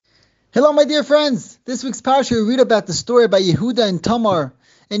Hello, my dear friends. This week's parsha we read about the story about Yehuda and Tamar.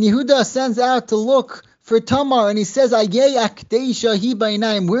 And Yehuda sends out to look for Tamar, and he says, "Ayeh akdeisha hi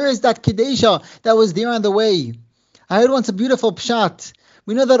ba'inayim." Where is that kedesha that was there on the way? I heard once a beautiful pshat.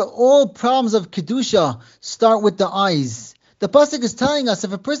 We know that all problems of kedusha start with the eyes. The pasuk is telling us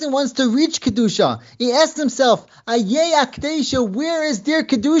if a person wants to reach kedusha, he asks himself, "Ayeh akdeisha," where is their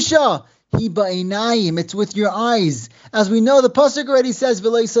kedusha? Hi ba'inayim, it's with your eyes. As we know, the pasuk already says,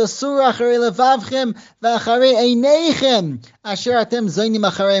 "V'lo yisasur acharei levavchem v'acharei einechem asher atem zoinim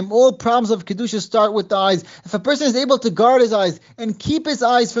achareim." All problems of kedusha start with the eyes. If a person is able to guard his eyes and keep his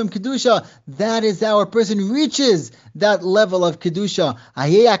eyes from kedusha, that is how a person reaches that level of kedusha.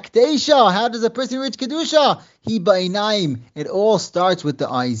 Ayeh akdeisha. How does a person reach kedusha? Hi ba'inayim. It all starts with the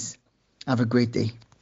eyes. Have a great day.